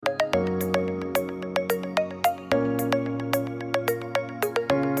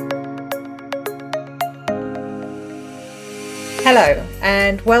Hello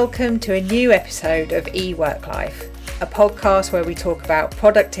and welcome to a new episode of eWork Life, a podcast where we talk about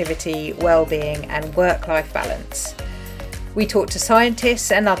productivity, well-being and work-life balance. We talk to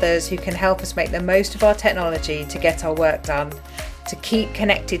scientists and others who can help us make the most of our technology to get our work done, to keep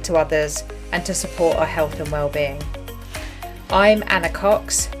connected to others and to support our health and well-being. I'm Anna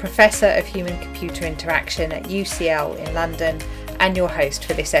Cox, Professor of Human-Computer Interaction at UCL in London and your host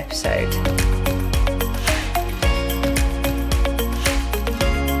for this episode.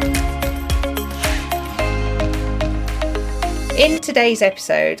 In today's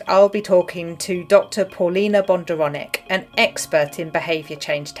episode, I'll be talking to Dr. Paulina Bondaronek, an expert in behaviour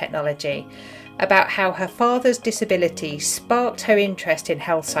change technology, about how her father's disability sparked her interest in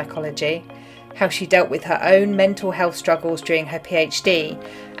health psychology, how she dealt with her own mental health struggles during her PhD,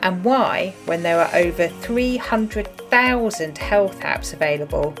 and why, when there are over 300,000 health apps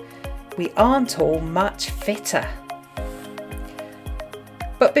available, we aren't all much fitter.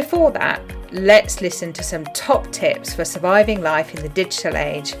 But before that, let's listen to some top tips for surviving life in the digital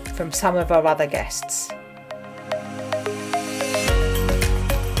age from some of our other guests.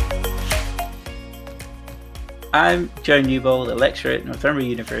 I'm Joe Newbold, a lecturer at Northumbria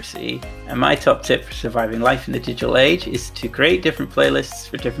University, and my top tip for surviving life in the digital age is to create different playlists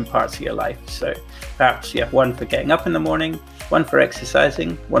for different parts of your life. So perhaps you have one for getting up in the morning, one for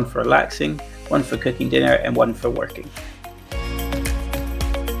exercising, one for relaxing, one for cooking dinner, and one for working.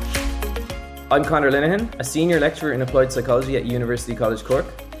 I'm Conor Linehan, a senior lecturer in applied psychology at University College Cork.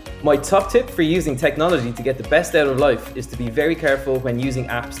 My top tip for using technology to get the best out of life is to be very careful when using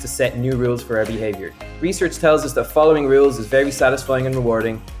apps to set new rules for our behaviour. Research tells us that following rules is very satisfying and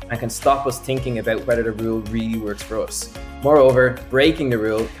rewarding and can stop us thinking about whether the rule really works for us. Moreover, breaking the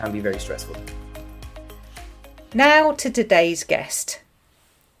rule can be very stressful. Now to today's guest.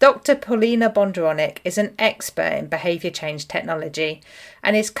 Dr. Paulina Bondaronek is an expert in behaviour change technology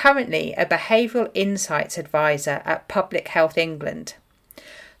and is currently a Behavioural Insights Advisor at Public Health England.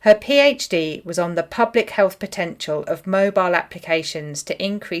 Her PhD was on the public health potential of mobile applications to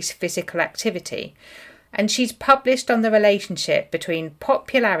increase physical activity, and she's published on the relationship between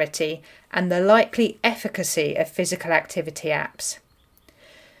popularity and the likely efficacy of physical activity apps.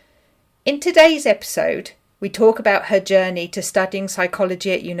 In today's episode, we talk about her journey to studying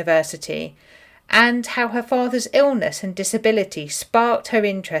psychology at university and how her father's illness and disability sparked her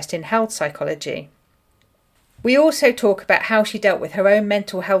interest in health psychology. We also talk about how she dealt with her own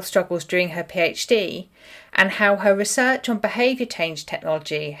mental health struggles during her PhD and how her research on behaviour change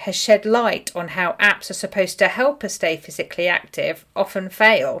technology has shed light on how apps are supposed to help us stay physically active often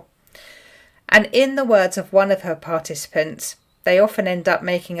fail. And in the words of one of her participants, they often end up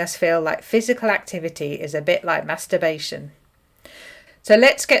making us feel like physical activity is a bit like masturbation. So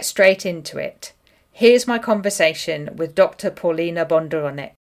let's get straight into it. Here's my conversation with Dr. Paulina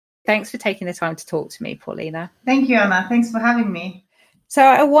Bondaronek. Thanks for taking the time to talk to me, Paulina. Thank you, Anna. Thanks for having me. So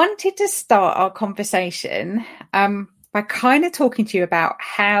I wanted to start our conversation by kind of talking to you about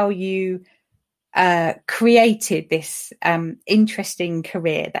how you created this interesting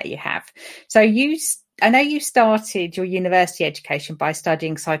career that you have. So I know you started your university education by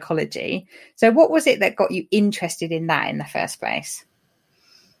studying psychology. So what was it that got you interested in that in the first place?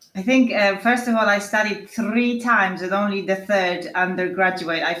 I think, first of all, I studied 3 times and only the third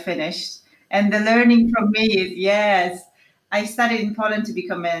undergraduate I finished. And the learning from me is, yes, I studied in Poland to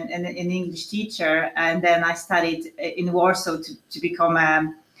become an English teacher. And then I studied in Warsaw to become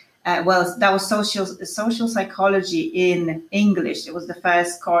that was social psychology in English. It was the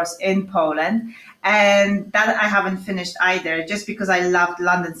first course in Poland. And that I haven't finished either, just because I loved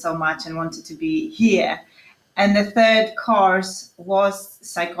London so much and wanted to be here. And the third course was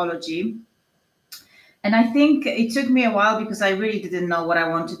psychology. And I think it took me a while because I really didn't know what I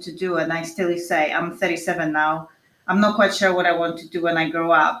wanted to do. And I still say, I'm 37 now. I'm not quite sure what I want to do when I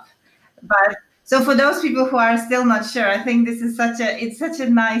grow up. But so for those people who are still not sure, I think this is such a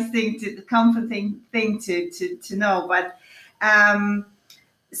nice thing, comforting thing to know. But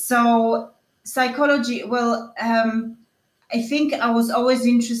so psychology, I think I was always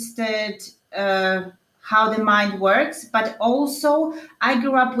interested how the mind works, but also I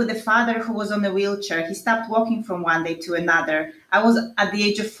grew up with a father who was on a wheelchair. He stopped walking from one day to another. I was at the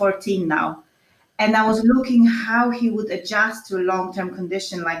age of 14 now, and I was looking how he would adjust to a long-term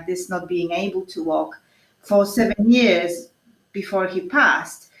condition like this, not being able to walk for 7 years before he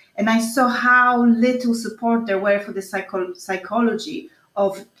passed. And I saw how little support there were for the psychology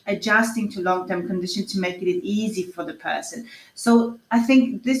of adjusting to long-term conditions to make it easy for the person. So I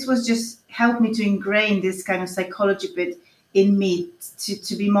think this was just helped me to ingrain this kind of psychology bit in me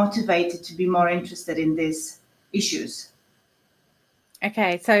to be motivated, to be more interested in these issues.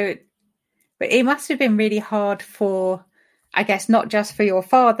 Okay, so but it must have been really hard for, I guess, not just for your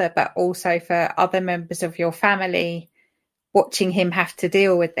father, but also for other members of your family, watching him have to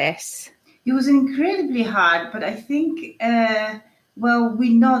deal with this. It was incredibly hard, but I think, that's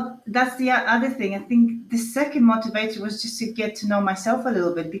the other thing. I think the second motivator was just to get to know myself a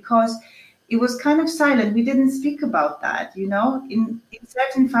little bit, because it was kind of silent. We didn't speak about that, you know. In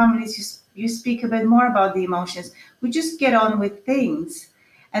certain families, you speak a bit more about the emotions. We just get on with things.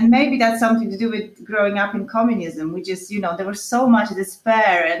 And maybe that's something to do with growing up in communism. We just, there was so much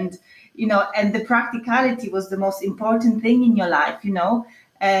despair, and, and the practicality was the most important thing in your life,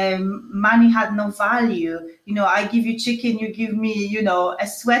 money had no value. I give you chicken, you give me, a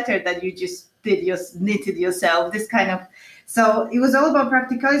sweater that you just knitted yourself, this kind of. So it was all about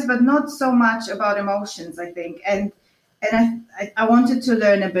practicalities, but not so much about emotions, I think. And I wanted to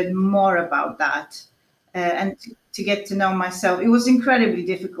learn a bit more about that, and to get to know myself. It was incredibly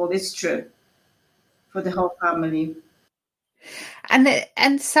difficult, it's true, for the whole family.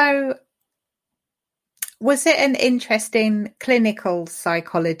 And so, was it an interest in clinical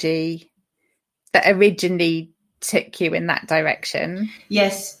psychology that originally took you in that direction?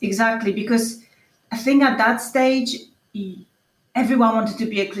 Yes, exactly. Because I think at that stage, everyone wanted to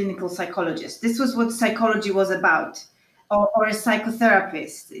be a clinical psychologist. This was what psychology was about, or a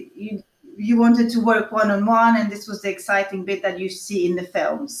psychotherapist. You wanted to work one-on-one, and this was the exciting bit that you see in the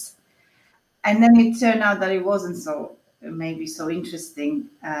films. And then it turned out that it wasn't maybe so interesting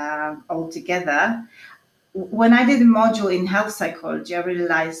altogether. When I did a module in health psychology, I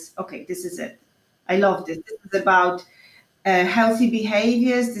realized, okay, this is it. I love this. This is about healthy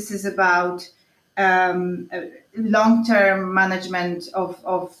behaviors. This is about long-term management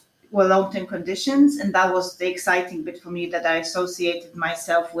of long-term conditions. And that was the exciting bit for me, that I associated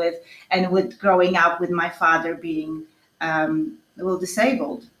myself with, and with growing up with my father being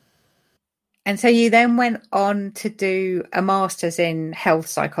disabled. And so you then went on to do a master's in health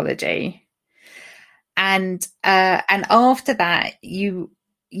psychology. And after that, you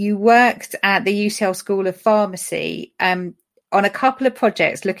worked at the UCL School of Pharmacy on a couple of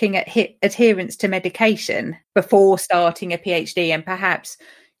projects looking at adherence to medication before starting a PhD, and perhaps,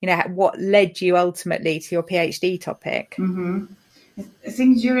 what led you ultimately to your PhD topic. Mm-hmm. I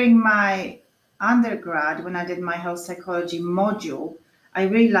think during my undergrad, when I did my health psychology module, I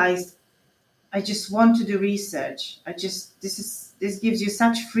realized I just want to do research. This gives you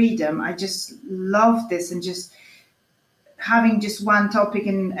such freedom. I just love this, and just having just one topic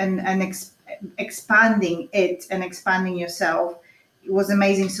and expanding it and expanding yourself, it was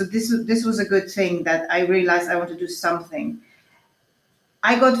amazing. So this was a good thing, that I realized I want to do something.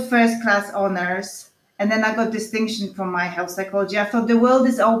 I got first class honors, and then I got distinction from my health psychology. I thought the world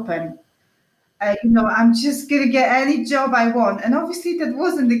is open. I'm just going to get any job I want. And obviously that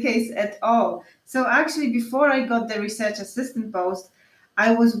wasn't the case at all. So actually, before I got the research assistant post,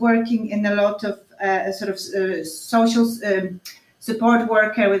 I was working in a lot of social support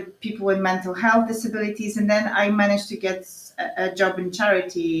worker with people with mental health disabilities. And then I managed to get a job in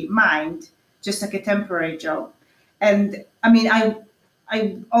Charity Mind, just like a temporary job. And I mean, I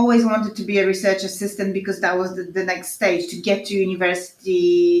always wanted to be a research assistant, because that was the next stage to get to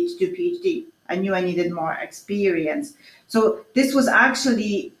university to do PhD. I knew I needed more experience. So this was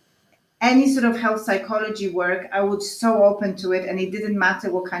actually any sort of health psychology work. I was so open to it, and it didn't matter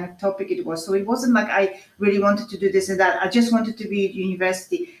what kind of topic it was. So it wasn't like I really wanted to do this and that. I just wanted to be at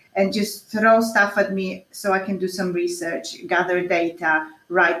university and just throw stuff at me so I can do some research, gather data,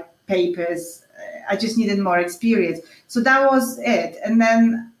 write papers. I just needed more experience. So that was it. And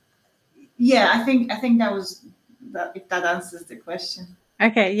then, I think that was that, if that answers the question.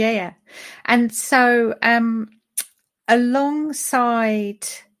 Okay, yeah. And so alongside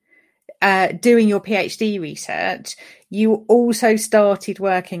doing your PhD research, you also started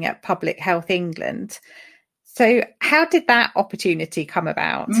working at Public Health England. So how did that opportunity come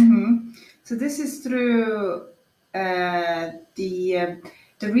about? Mm-hmm. So this is through the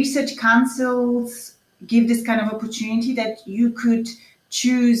research councils give this kind of opportunity that you could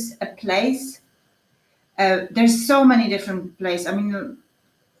choose a place. There's so many different places. I mean,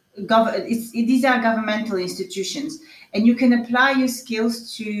 these are governmental institutions, and you can apply your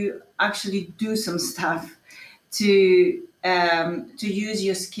skills to actually do some stuff, to use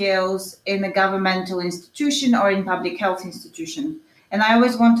your skills in a governmental institution or in public health institution. And I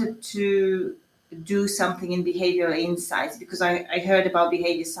always wanted to do something in behavioral insights, because I heard about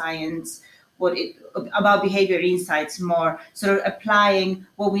behavior science, about behavior insights more, sort of applying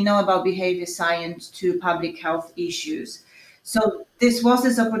what we know about behavior science to public health issues. So this was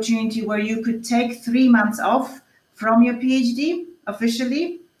this opportunity where you could take 3 months off from your PhD.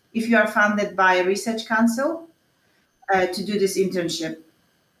 officially if you are funded by a research council to do this internship.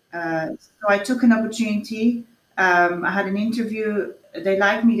 So I took an opportunity. I had an interview. They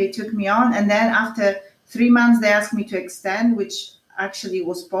liked me. They took me on. And then after 3 months, they asked me to extend, which actually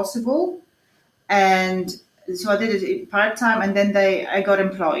was possible. And so I did it part-time. And then I got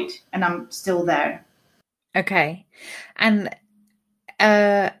employed. And I'm still there. Okay. And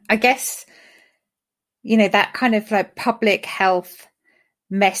I guess, that kind of like public health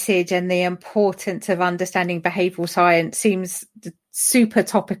message and the importance of understanding behavioral science seems super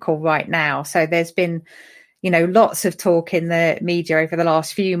topical right now. So there's been, lots of talk in the media over the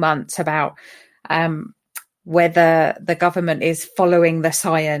last few months about whether the government is following the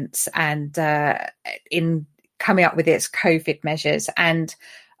science and in coming up with its COVID measures. And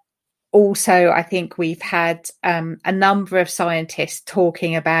also, I think we've had a number of scientists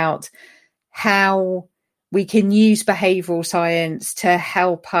talking about how we can use behavioral science to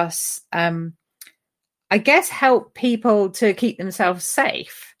help us, help people to keep themselves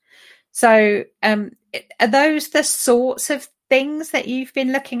safe. So are those the sorts of things that you've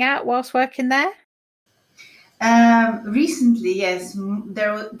been looking at whilst working there? Recently, yes,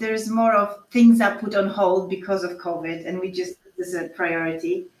 there's more of things are put on hold because of COVID, and we just put this as a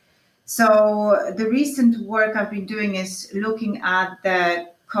priority. So the recent work I've been doing is looking at the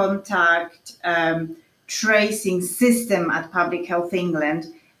contact tracing system at Public Health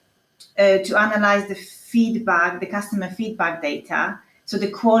England to analyze the customer feedback data, so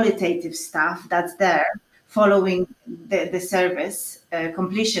the qualitative stuff that's there following the service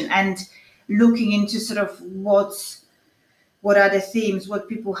completion, and looking into sort of what are the themes, what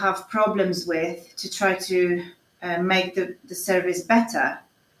people have problems with, to try to make the service better.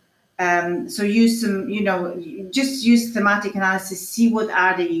 So use some, just use thematic analysis, see what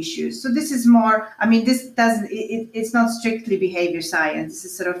are the issues. So this is more, it's not strictly behavior science. This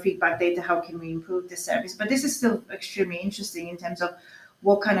is sort of feedback data. How can we improve the service? But this is still extremely interesting in terms of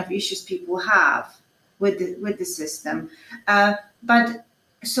what kind of issues people have with the system. But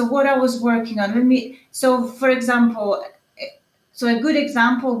so what I was working on, for example, a good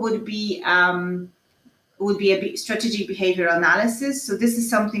example would be a strategic behavioral analysis. So this is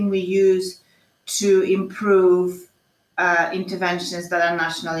something we use to improve interventions that are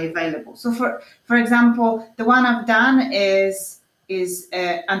nationally available. So for example, the one I've done is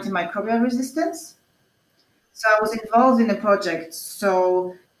antimicrobial resistance. So I was involved in a project.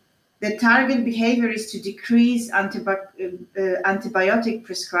 So the target behavior is to decrease antibiotic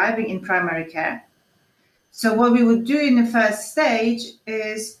prescribing in primary care. So what we would do in the first stage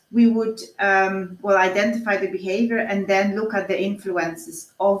is we would identify the behavior and then look at the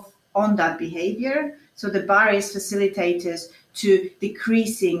influences on that behavior. So the barriers facilitators to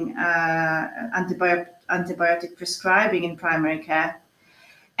decreasing antibiotic prescribing in primary care.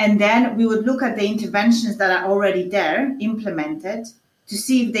 And then we would look at the interventions that are already there, implemented, to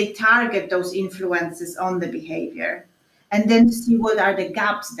see if they target those influences on the behavior. And then to see what are the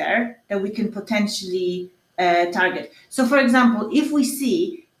gaps there that we can potentially target. So, for example, if we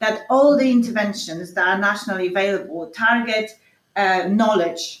see that all the interventions that are nationally available target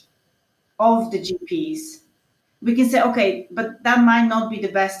knowledge of the GPs, we can say, okay, but that might not be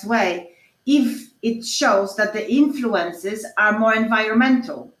the best way if it shows that the influences are more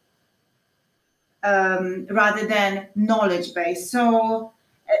environmental rather than knowledge-based. So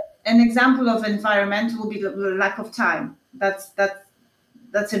an example of environmental would be the lack of time. That's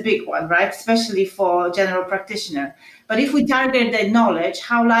a big one, right? Especially for general practitioner. But if we target their knowledge,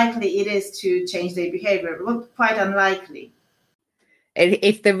 how likely it is to change their behavior? Well, quite unlikely.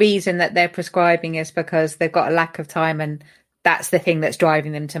 If the reason that they're prescribing is because they've got a lack of time and that's the thing that's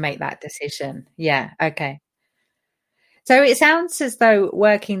driving them to make that decision. Yeah, okay. So it sounds as though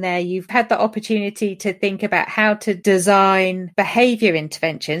working there, you've had the opportunity to think about how to design behavior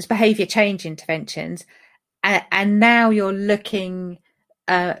interventions, behavior change interventions, and now you're looking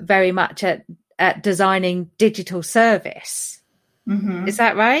very much at designing digital service. Mm-hmm. Is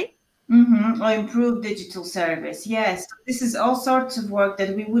that right? Mm-hmm. Or improve digital service. Yes. This is all sorts of work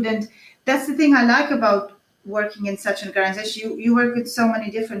that we wouldn't. That's the thing I like about working in such an organization. You work with so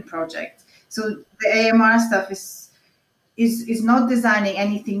many different projects. So the AMR stuff is not designing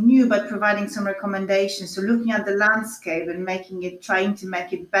anything new, but providing some recommendations. So looking at the landscape and trying to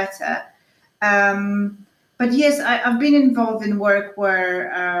make it better. But yes, I've been involved in work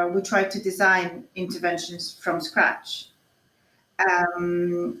where we try to design interventions from scratch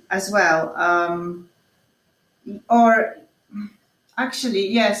as well. Or actually,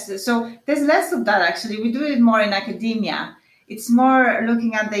 yes. So there's less of that, actually. We do it more in academia. It's more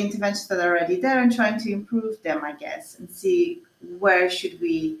looking at the interventions that are already there and trying to improve them, I guess, and see where should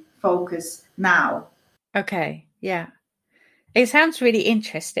we focus now? Okay, yeah. It sounds really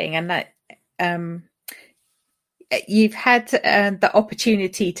interesting, and that you've had the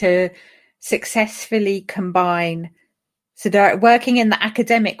opportunity to successfully combine working in the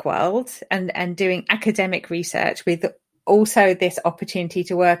academic world and doing academic research with also this opportunity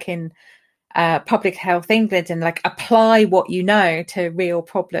to work in Public Health England and like apply what you know to real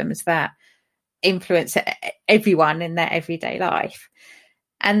problems that influence everyone in their everyday life.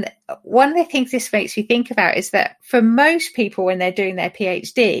 And one of the things this makes me think about is that for most people when they're doing their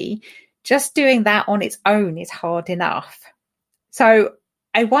PhD, just doing that on its own is hard enough. So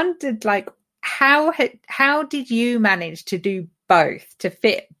I wondered, like, how did you manage to do both, to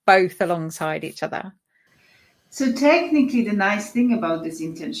fit both alongside each other? So technically, the nice thing about this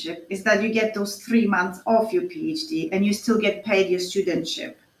internship is that you get those 3 months off your PhD and you still get paid your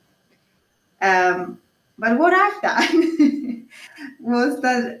studentship. But what I've done was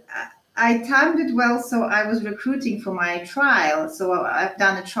that I timed it well. So I was recruiting for my trial. So I've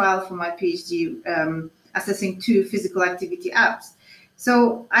done a trial for my PhD assessing 2 physical activity apps.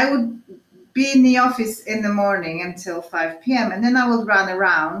 So I would be in the office in the morning until 5 p.m. and then I would run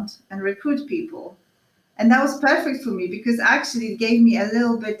around and recruit people. And that was perfect for me because actually it gave me a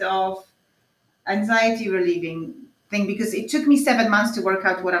little bit of anxiety relieving thing, because it took me 7 months to work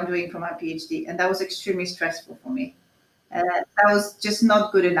out what I'm doing for my PhD. And that was extremely stressful for me. That was just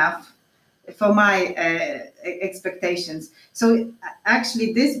not good enough for my expectations. So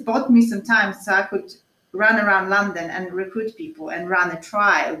actually this bought me some time so I could run around London and recruit people and run a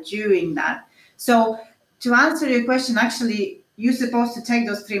trial during that. So to answer your question, actually, you're supposed to take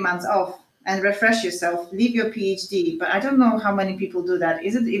those 3 months off and refresh yourself, leave your PhD. But I don't know how many people do that.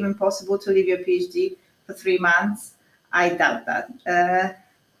 Is it even possible to leave your PhD for 3 months? I doubt that.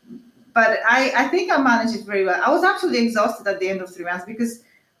 But I think I managed it very well. I was actually exhausted at the end of 3 months because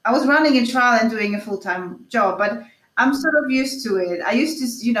I was running a trial and doing a full-time job, but I'm sort of used to it. I used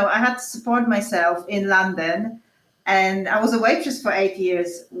to, I had to support myself in London, and I was a waitress for 8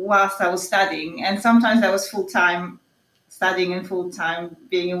 years whilst I was studying. And sometimes I was full-time studying and full-time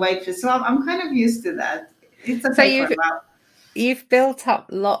being a waitress. So I'm kind of used to that. It's okay for a while. You've built up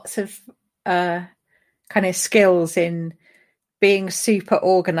lots of kind of skills in being super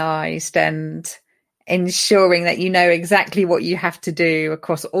organized and ensuring that you know exactly what you have to do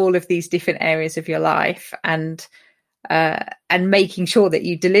across all of these different areas of your life, and making sure that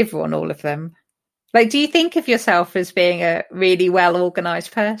you deliver on all of them. Like, do you think of yourself as being a really well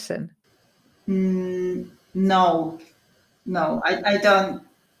organized person? No, I don't.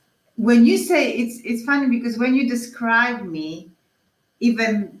 When you say it's funny because when you describe me,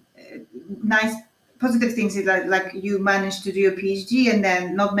 even nice positive things is like you managed to do your PhD and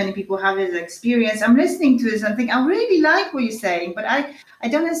then not many people have this experience. I'm listening to this and think I really like what you're saying, but I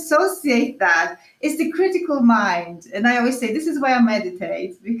don't associate that. It's the critical mind. And I always say this is why I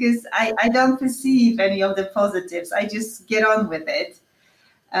meditate, because I don't perceive any of the positives. I just get on with it.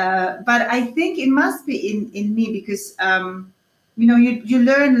 But I think it must be in me because, you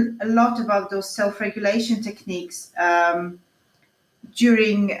learn a lot about those self-regulation techniques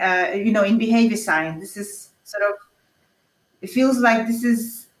during, in behavior science. This is sort of, it feels like this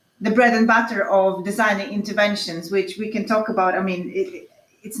is the bread and butter of designing interventions, which we can talk about. I mean,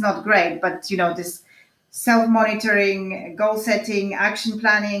 it's not great, but, this self-monitoring, goal setting, action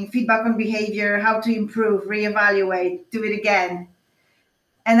planning, feedback on behavior, how to improve, reevaluate, do it again.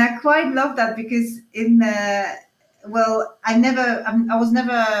 And I quite love that because I was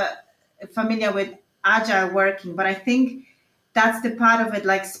never familiar with agile working, but I think that's the part of it,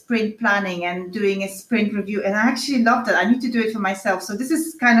 like sprint planning and doing a sprint review. And I actually love that. I need to do it for myself. So this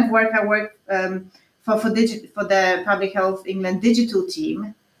is kind of work I work for the Public Health England digital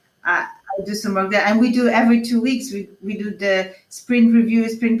team. I do some work there, and we do every 2 weeks. We do the sprint review,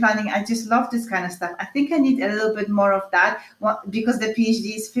 sprint planning. I just love this kind of stuff. I think I need a little bit more of that because the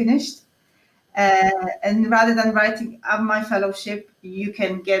PhD is finished. And rather than writing up my fellowship, you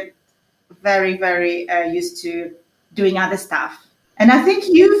can get very, very used to doing other stuff. And I think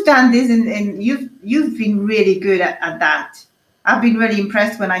you've done this, and you've been really good at that. I've been really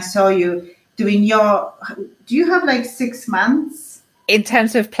impressed when I saw you doing do you have like 6 months? In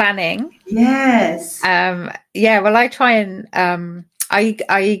terms of planning? Yes. Well, I try and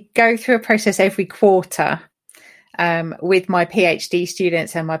I go through a process every quarter with my PhD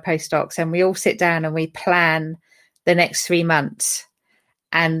students and my postdocs, and we all sit down and we plan the next 3 months.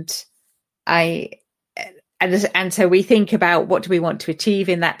 And so we think about what do we want to achieve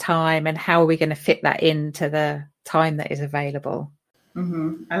in that time and how are we going to fit that into the time that is available.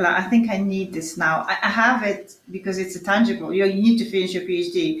 I think I need this now. I have it because it's a tangible. You need to finish your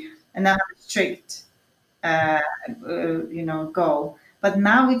PhD, and I have a strict, goal. But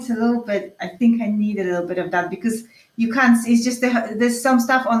now it's a little bit. I think I need a little bit of that because you can't. It's just there's some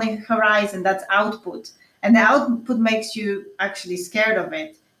stuff on the horizon that's output, and the output makes you actually scared of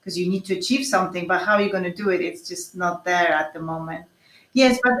it because you need to achieve something. But how are you going to do it? It's just not there at the moment.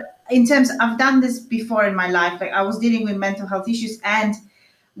 Yes, but in terms, I've done this before in my life. Like I was dealing with mental health issues, and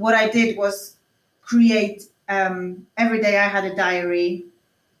what I did was create. Every day I had a diary,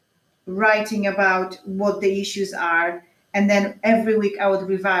 writing about what the issues are, and then every week I would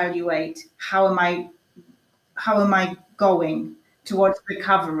reevaluate how am I going towards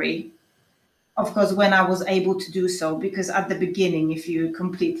recovery. Of course, when I was able to do so, because at the beginning, if you're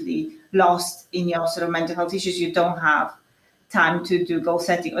completely lost in your sort of mental health issues, you don't have time to do goal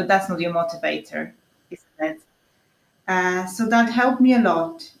setting, or that's not your motivator, isn't it? So that helped me a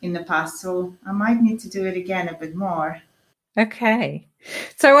lot in the past. So I might need to do it again a bit more. Okay.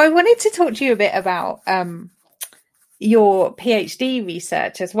 So I wanted to talk to you a bit about your PhD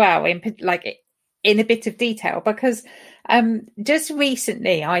research as well, in a bit of detail, because just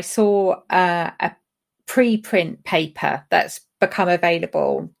recently I saw a preprint paper that's become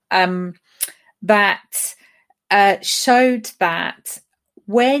available that showed that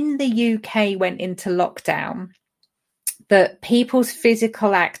when the UK went into lockdown, that people's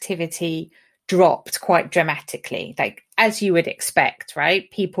physical activity dropped quite dramatically, like as you would expect,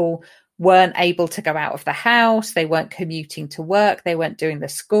 right? People weren't able to go out of the house, they weren't commuting to work, they weren't doing the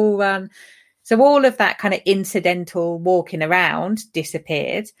school run. So all of that kind of incidental walking around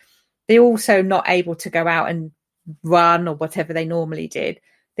disappeared. They're also not able to go out and run or whatever they normally did.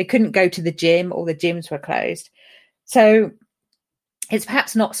 They couldn't go to the gym, or the gyms were closed. So it's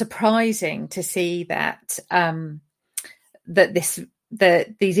perhaps not surprising to see that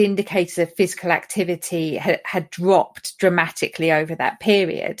these indicators of physical activity had dropped dramatically over that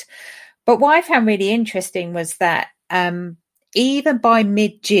period. But what I found really interesting was that even by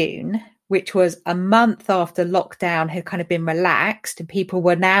mid-June, which was a month after lockdown had kind of been relaxed and people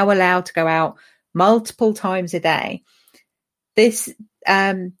were now allowed to go out multiple times a day,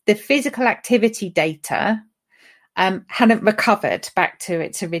 the physical activity data hadn't recovered back to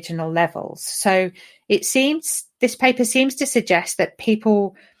its original levels. So this paper seems to suggest that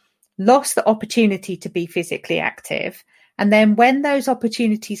people lost the opportunity to be physically active. And then when those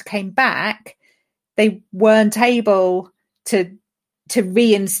opportunities came back, they weren't able to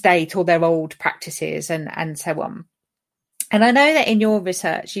reinstate all their old practices and so on. And I know that in your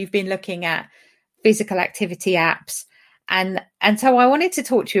research, you've been looking at physical activity apps. And so I wanted to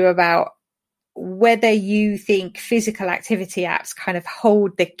talk to you about whether you think physical activity apps kind of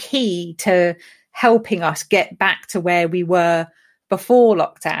hold the key to helping us get back to where we were before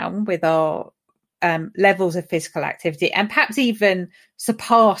lockdown with our levels of physical activity, and perhaps even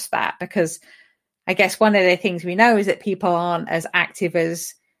surpass that, because I guess one of the things we know is that people aren't as active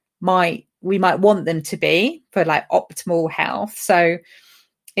as we might want them to be for like optimal health. So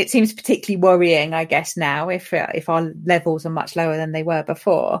it seems particularly worrying, I guess, now if our levels are much lower than they were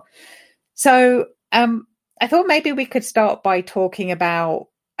before. So I thought maybe we could start by talking about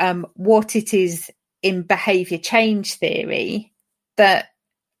what it is in behaviour change theory that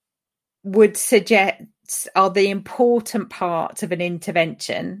would suggest are the important parts of an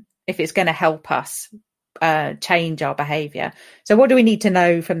intervention if it's going to help us change our behaviour. So what do we need to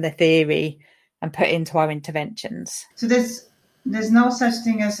know from the theory and put into our interventions? So there's no such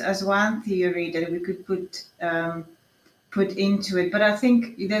thing as one theory that we could put into it, but I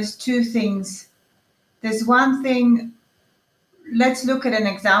think there's two things. There's one thing. Let's look at an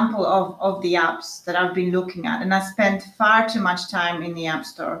example of the apps that I've been looking at, and I spent far too much time in the App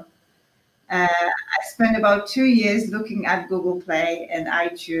Store. I spent about 2 years looking at Google Play and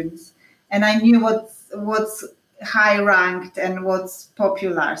iTunes, and I knew what's high ranked and what's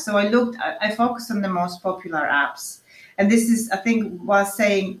popular. So I focused on the most popular apps, and this is, I think, was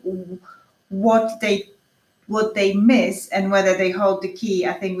saying what they miss and whether they hold the key.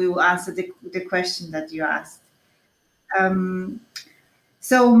 I think we will answer the question that you asked.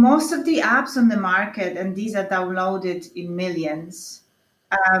 So most of the apps on the market, and these are downloaded in millions,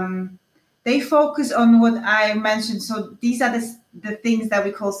 they focus on what I mentioned. So these are the things that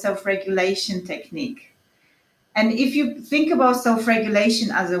we call self-regulation technique. And if you think about self-regulation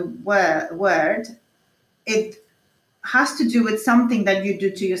as a word, it has to do with something that you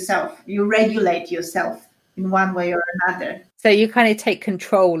do to yourself. You regulate yourself in one way or another. So you kind of take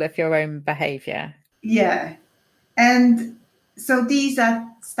control of your own behaviour. Yeah. And so these are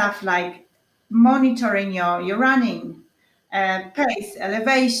stuff like monitoring your running, pace,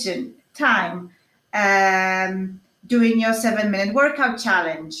 elevation, time, doing your 7-minute workout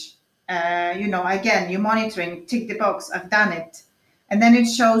challenge. Again, you're monitoring, tick the box, I've done it. And then it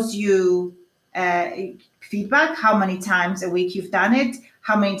shows you feedback, how many times a week you've done it,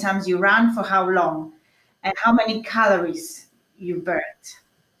 how many times you ran, for how long, and how many calories you burned.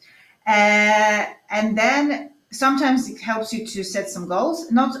 And then sometimes it helps you to set some goals,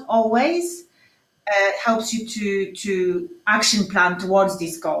 not always. Helps you to action plan towards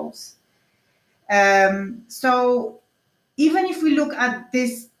these goals. So even if we look at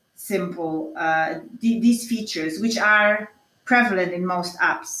this simple, these features, which are prevalent in most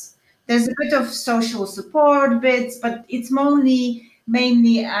apps, there's a bit of social support bits, but it's mainly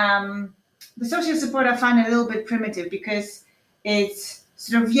the social support I find a little bit primitive, because it's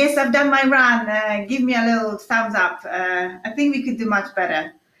sort of, yes, I've done my run, give me a little thumbs up. I think we could do much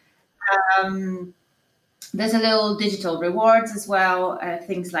better. There's a little digital rewards as well,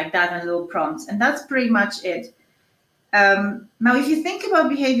 things like that, and little prompts. And that's pretty much it. Now, if you think about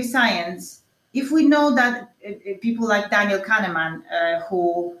behavior science, if we know that people like Daniel Kahneman,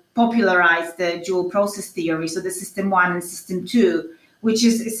 who popularized the dual process theory, so the system 1 and system 2, which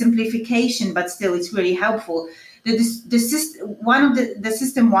is a simplification, but still it's really helpful. The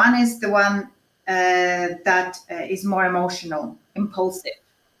system 1 is the one that is more emotional, impulsive,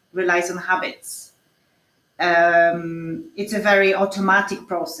 relies on habits. It's a very automatic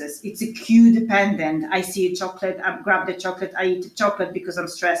process. It's a cue dependent. I see a chocolate, I grab the chocolate, I eat the chocolate because I'm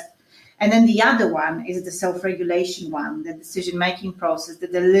stressed. And then the other one is the self-regulation one, the decision-making process, the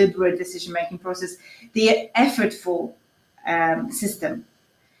deliberate decision-making process, the effortful system.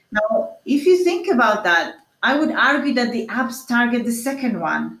 Now, if you think about that, I would argue that the apps target the second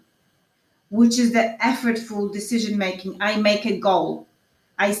one, which is the effortful decision-making. I make a goal.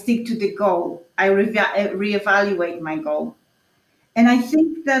 I stick to the goal. I reevaluate my goal. And I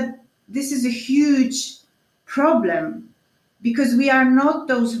think that this is a huge problem, because we are not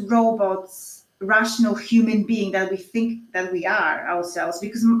those robots, rational human being that we think that we are ourselves.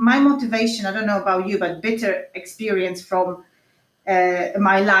 Because my motivation, I don't know about you, but bitter experience from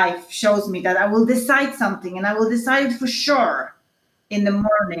my life shows me that I will decide something, and I will decide it for sure in the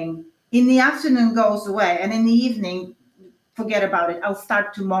morning. In the afternoon goes away, and in the evening, forget about it. I'll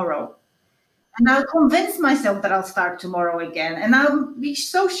start tomorrow. And I'll convince myself that I'll start tomorrow again. And I'll be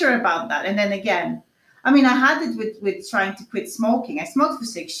so sure about that. And then again, I mean, I had it with trying to quit smoking. I smoked for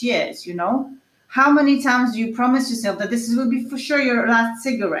 6 years, How many times do you promise yourself that this will be for sure your last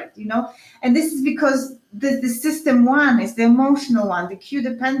cigarette, And this is because the system 1 is the emotional one, the cue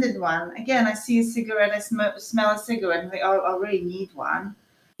dependent one. Again, I see a cigarette, I smell a cigarette, and I think, oh, I really need one.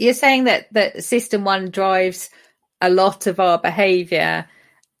 You're saying that system 1 drives a lot of our behavior,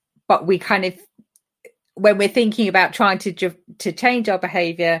 but we kind of, when we're thinking about trying to change our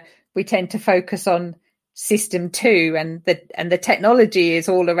behavior, we tend to focus on system 2, and the technology is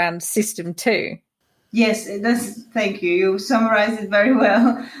all around system 2. Yes, thank you. You summarized it very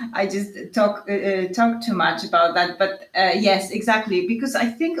well. I just talk too much about that, but yes, exactly. Because I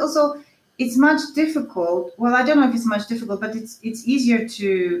think also it's much difficult. Well, I don't know if it's much difficult, but it's easier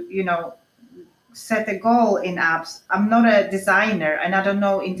to set a goal in apps. I'm not a designer, and I don't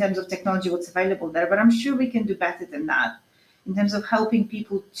know in terms of technology what's available there, but I'm sure we can do better than that in terms of helping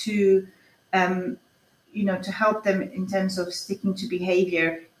people to to help them in terms of sticking to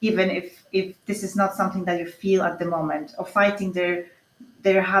behavior, even if this is not something that you feel at the moment, or fighting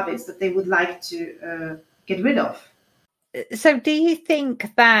their habits that they would like to get rid of. So do you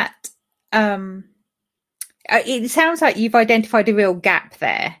think that it sounds like you've identified a real gap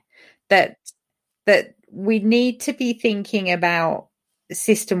there, that we need to be thinking about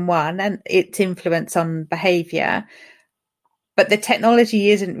system 1 and its influence on behavior, but the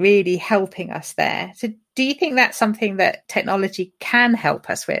technology isn't really helping us there. So do you think that's something that technology can help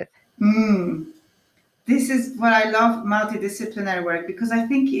us with? This is what I love multidisciplinary work, because I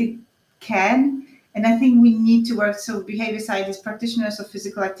think it can, and I think we need to work. So behavior scientists, practitioners of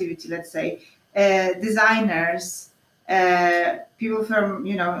physical activity, let's say, designers, people from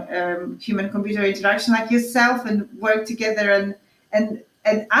human-computer interaction like yourself, and work together and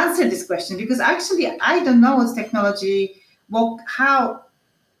answer this question, because actually I don't know how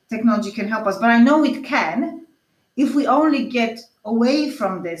technology can help us, but I know it can if we only get away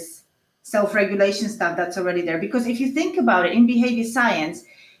from this self-regulation stuff that's already there. Because if you think about it, in behavior science,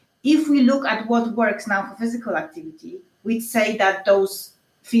 if we look at what works now for physical activity, we'd say that those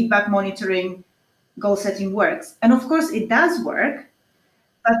feedback monitoring, goal setting works. And of course it does work,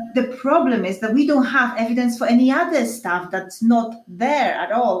 But the problem is that we don't have evidence for any other stuff that's not there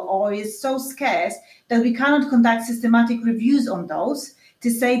at all, or is so scarce that we cannot conduct systematic reviews on those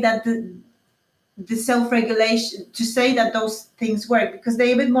to say that the self-regulation, to say that those things work, because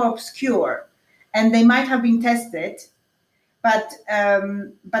they're a bit more obscure and they might have been tested, but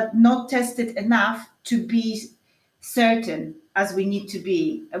not tested enough to be certain, as we need to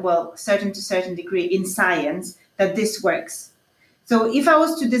be, well, certain to a certain degree in science, that this works. So if I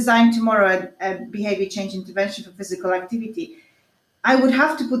was to design tomorrow a behavior change intervention for physical activity, I would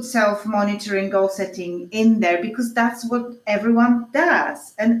have to put self-monitoring, goal setting in there, because that's what everyone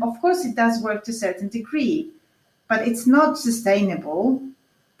does. And of course it does work to a certain degree, but it's not sustainable,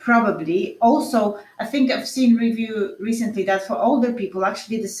 probably. Also, I think I've seen review recently that for older people,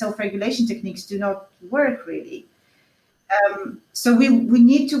 actually the self-regulation techniques do not work really. So we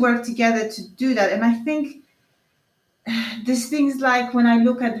need to work together to do that. And I think there's things like, when I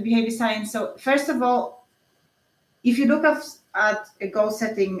look at the behavior science, so first of all, if you look at a goal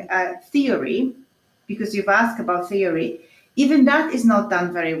setting theory, because you've asked about theory, even that is not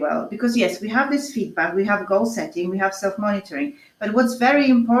done very well. Because yes, we have this feedback, we have goal setting, we have self-monitoring, but what's very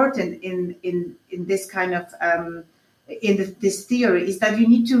important in this kind of this theory is that you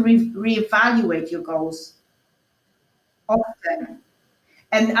need to reevaluate your goals often.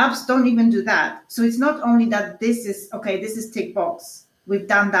 And apps don't even do that. So it's not only that this is tick box, we've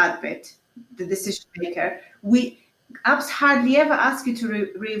done that bit, the decision maker. Apps hardly ever ask you to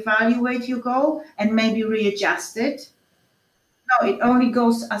reevaluate your goal and maybe readjust it. No, it only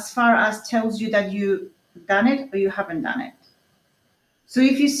goes as far as tells you that you've done it or you haven't done it. So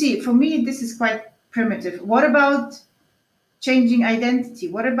if you see, for me, this is quite primitive. What about changing identity?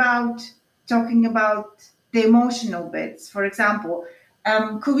 What about talking about the emotional bits? For example,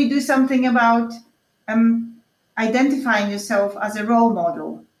 could we do something about identifying yourself as a role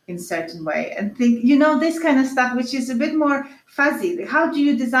model in a certain way, and think, this kind of stuff, which is a bit more fuzzy. How do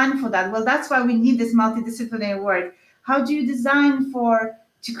you design for that? Well, that's why we need this multidisciplinary work. How do you design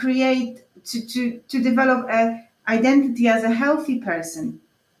to create, to develop an identity as a healthy person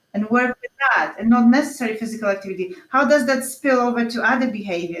and work with that, and not necessarily physical activity? How does that spill over to other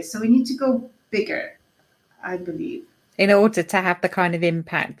behaviors? So we need to go bigger, I believe, in order to have the kind of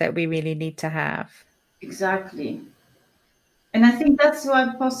impact that we really need to have. Exactly. And I think that's why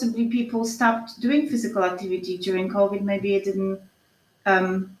possibly people stopped doing physical activity during COVID. Maybe it didn't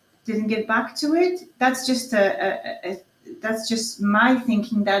get back to it. That's just that's just my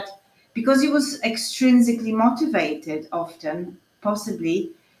thinking, that because he was extrinsically motivated often,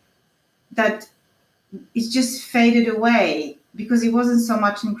 possibly, that it just faded away because it wasn't so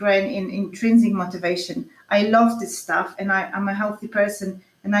much ingrained in intrinsic motivation. I love this stuff, and I'm a healthy person,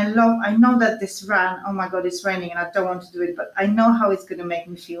 and I know that this run, oh my God, it's raining and I don't want to do it, but I know how it's going to make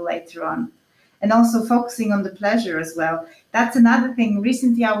me feel later on. And also focusing on the pleasure as well. That's another thing.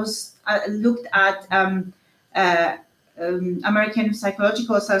 Recently, I looked at American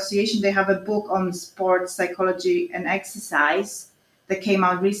Psychological Association. They have a book on sports psychology and exercise that came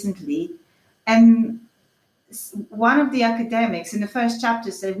out recently. And one of the academics in the first chapter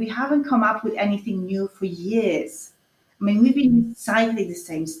said, we haven't come up with anything new for years. I mean, we've been cycling the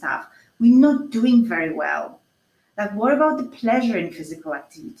same stuff. We're not doing very well. Like, what about the pleasure in physical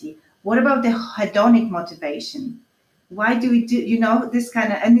activity? What about the hedonic motivation? Why do we do, this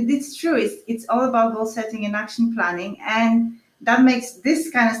kind of, and it's true, it's all about goal setting and action planning. And this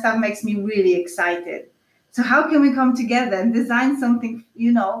kind of stuff makes me really excited. So how can we come together and design something,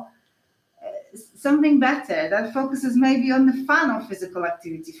 something better that focuses maybe on the fun of physical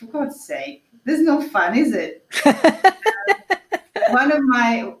activity? For God's sake, there's no fun, is it? One of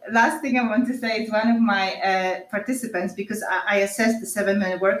my last thing I want to say is one of my participants, because I assessed the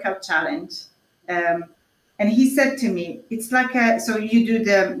 7-minute workout challenge, and he said to me, it's like so you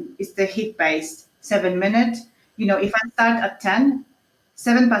do it's the HIIT based 7-minute. If I start at 10,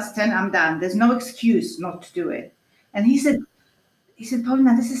 7 past 10, I'm done. There's no excuse not to do it. And he said,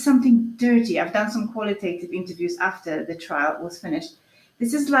 Paulina, this is something dirty. I've done some qualitative interviews after the trial was finished.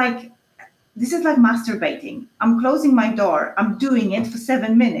 This is like masturbating. I'm closing my door. I'm doing it for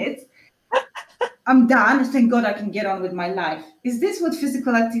 7 minutes. I'm done. Thank God I can get on with my life. Is this what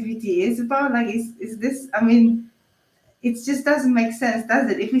physical activity is about? Like, is this, I mean, it just doesn't make sense, does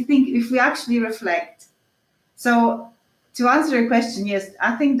it? If we actually reflect. So to answer your question, yes,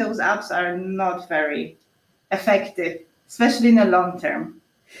 I think those apps are not very effective, especially in the long term.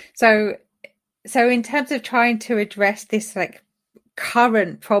 So in terms of trying to address this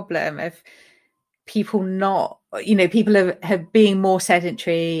current problem of people not, people have being more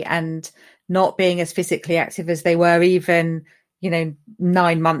sedentary and not being as physically active as they were even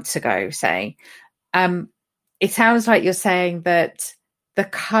 9 months ago, say. It sounds like you're saying that the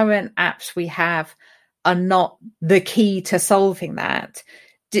current apps we have are not the key to solving that.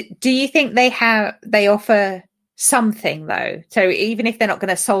 Do you think they offer something, though? So even if they're not going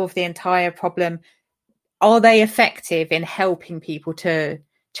to solve the entire problem, are they effective in helping people to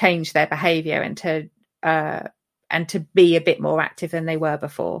change their behavior and to be a bit more active than they were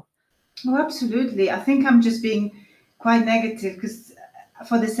before? Oh, absolutely. I think I'm just being quite negative because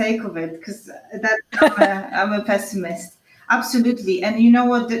for the sake of it, because I'm a pessimist. Absolutely. And you know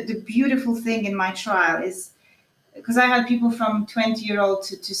what? The beautiful thing in my trial is because I had people from 20-year-old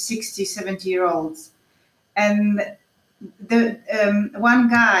to 60, 70-year-olds. And the one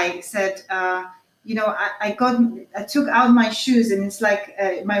guy said, I took out my shoes and it's like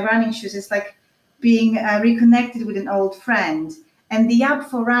my running shoes. It's like being reconnected with an old friend. And the app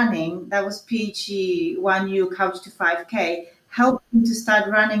for running, that was PHE1U Couch to 5K, helped me to start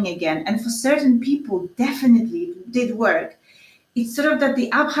running again. And for certain people, definitely did work. It's sort of that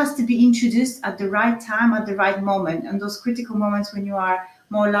the app has to be introduced at the right time, at the right moment, and those critical moments when you are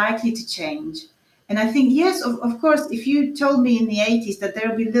more likely to change. And I think, yes, of course, if you told me in the 80s that there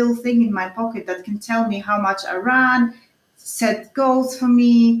will be a little thing in my pocket that can tell me how much I ran, set goals for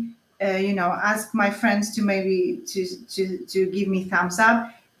me, ask my friends to maybe to give me thumbs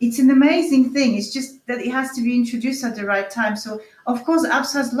up. It's an amazing thing. It's just that it has to be introduced at the right time. So, of course,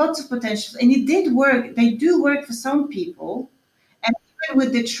 apps has lots of potential. And it did work. They do work for some people. And even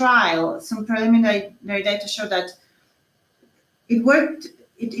with the trial, some preliminary data show that it worked.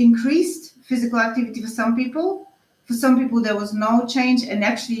 It increased physical activity for some people. For some people, there was no change. And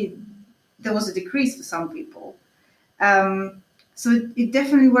actually, there was a decrease for some people. So it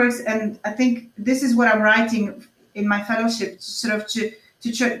definitely works. And I think this is what I'm writing in my fellowship, sort of to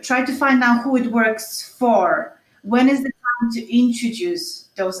try to find out who it works for. When is the time to introduce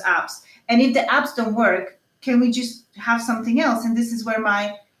those apps? And if the apps don't work, can we just have something else? And this is where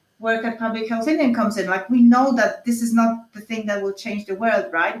my work at Public Health England comes in. Like, we know that this is not the thing that will change the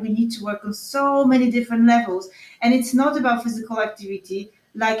world, right? We need to work on so many different levels. And it's not about physical activity.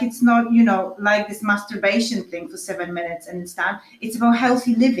 Like, it's not, like this masturbation thing for 7 minutes and it's done. It's about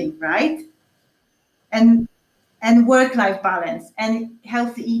healthy living, right? And work-life balance and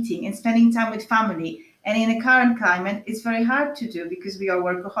healthy eating and spending time with family. And in the current climate, it's very hard to do because we are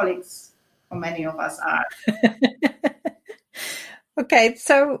workaholics, or many of us are. Okay,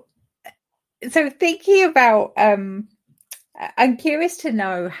 so thinking about, I'm curious to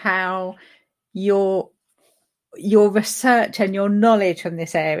know how your research and your knowledge from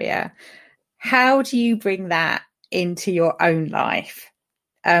this area, how do you bring that into your own life?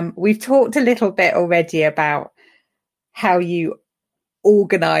 We've talked a little bit already about how you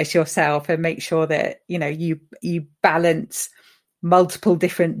organize yourself and make sure that, you balance multiple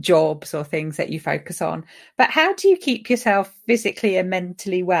different jobs or things that you focus on. But how do you keep yourself physically and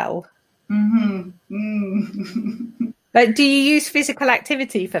mentally well? Like, do you use physical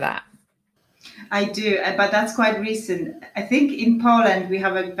activity for that? I do, but that's quite recent. I think in Poland we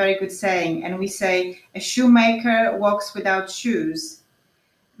have a very good saying, and we say a shoemaker walks without shoes,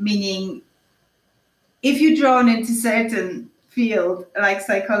 meaning if you're drawn into certain field like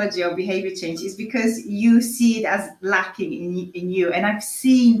psychology or behavior change, is because you see it as lacking in you. And I've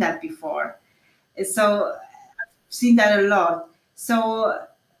seen that before. So I've seen that a lot. So,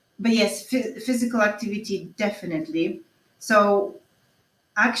 but yes, physical activity, definitely. So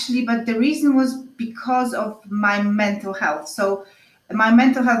actually, but the reason was because of my mental health. So my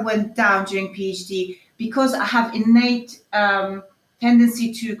mental health went down during PhD because I have innate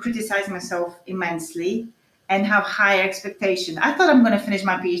tendency to criticize myself immensely and have higher expectation. I thought I'm going to finish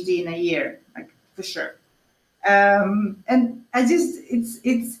my PhD in a year, like, for sure. And I just,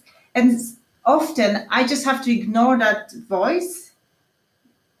 and often I just have to ignore that voice.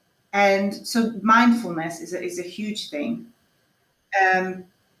 And so mindfulness is a huge thing.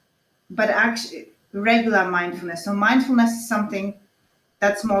 But actually, regular mindfulness. So mindfulness is something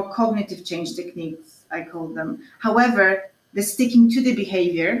that's more cognitive change techniques, I call them. However, the sticking to the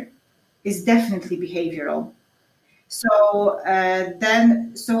behavior is definitely behavioral. So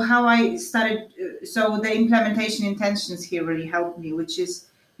so how I started, so the implementation intentions here really helped me, which is,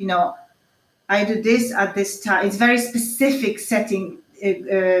 I do this at this time. It's very specific setting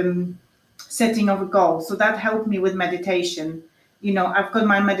of a goal. So that helped me with meditation. I've got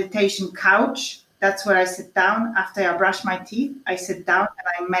my meditation couch. That's where I sit down. After I brush my teeth, I sit down and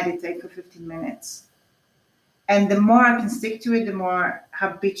I meditate for 15 minutes. And the more I can stick to it, the more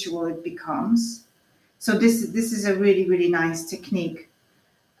habitual it becomes. So this is a really, really nice technique.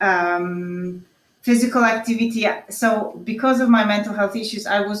 physical activity. So because of my mental health issues,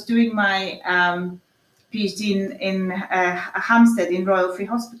 I was doing my PhD in Hampstead in Royal Free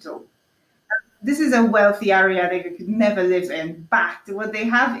Hospital. This is a wealthy area that you could never live in. But what they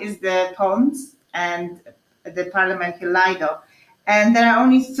have is the ponds and the Parliamentary Lido. And there are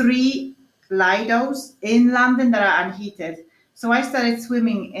only 3 Lidos in London that are unheated. So I started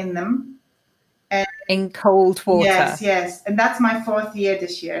swimming in them. In cold water. Yes. And that's my 4th year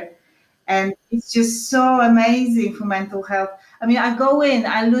this year. And it's just so amazing for mental health. I mean, I go in,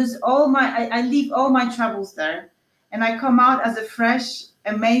 I leave all my troubles there. And I come out as a fresh,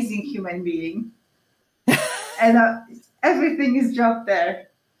 amazing human being. And everything is dropped there.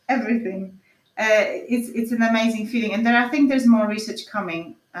 Everything. It's an amazing feeling. And I think there's more research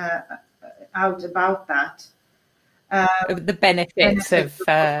coming out about that. The benefits of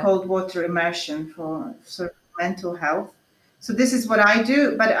cold water immersion for sort of mental health. So this is what I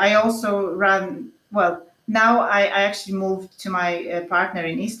do, but I also run. Well, now I actually moved to my partner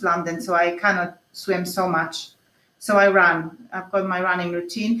in East London, so I cannot swim so much. So I run. I've got my running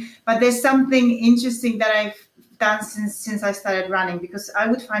routine. But there's something interesting that I've done since I started running, because I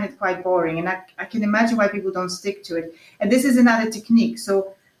would find it quite boring, and I can imagine why people don't stick to it. And this is another technique.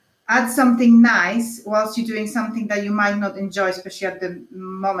 So add something nice whilst you're doing something that you might not enjoy, especially at the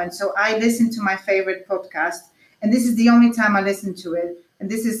moment. So I listen to my favorite podcast, and this is the only time I listen to it. And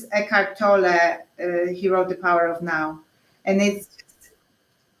this is Eckhart Tolle. He wrote The Power of Now. And it's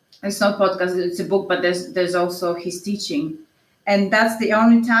not podcast, it's a book, but there's also his teaching. And that's the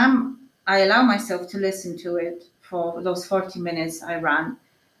only time I allow myself to listen to it for those 40 minutes I run.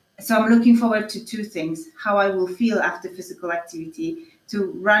 So I'm looking forward to 2 things: how I will feel after physical activity,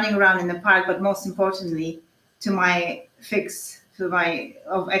 to running around in the park, but most importantly, to my fix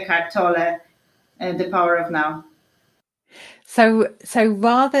of Eckhart Tolle, The Power of Now. So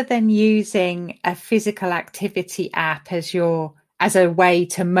rather than using a physical activity app as a way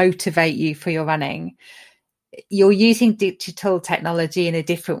to motivate you for your running, you're using digital technology in a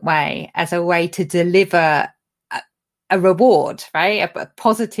different way, as a way to deliver a reward, right? A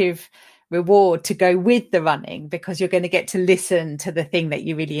positive reward to go with the running, because you're going to get to listen to the thing that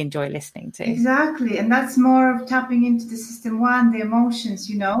you really enjoy listening to. Exactly. And that's more of tapping into the system 1, the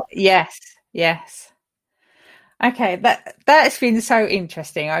emotions, Yes. Okay, that's been so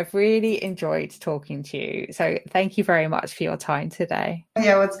interesting. I've really enjoyed talking to you. So thank you very much for your time today.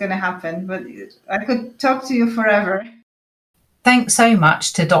 Yeah, what's going to happen? But I could talk to you forever. Thanks so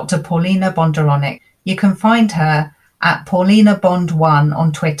much to Dr. Paulina Bondaronek. You can find her at Paulina Bond1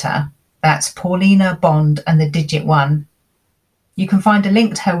 on Twitter. That's Paulina Bond and the digit 1. You can find a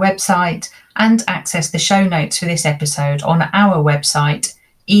link to her website and access the show notes for this episode on our website,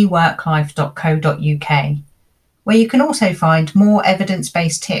 eworklife.co.uk, where you can also find more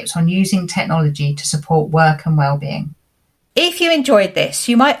evidence-based tips on using technology to support work and well-being. If you enjoyed this,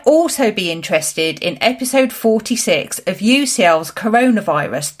 you might also be interested in episode 46 of UCL's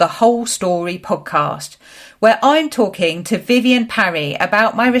Coronavirus, The Whole Story podcast, where I'm talking to Vivian Parry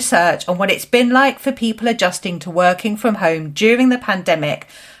about my research on what it's been like for people adjusting to working from home during the pandemic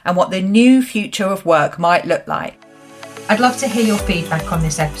and what the new future of work might look like. I'd love to hear your feedback on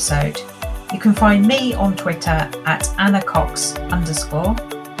this episode. You can find me on Twitter at AnnaCox_.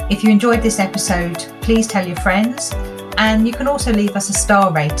 If you enjoyed this episode, please tell your friends, and you can also leave us a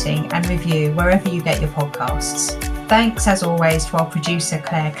star rating and review wherever you get your podcasts. Thanks as always to our producer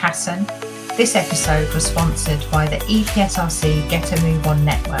Claire Casson. This episode was sponsored by the EPSRC Get a Move On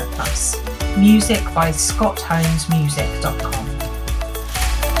Network Plus. Music by ScottHolmesMusic.com.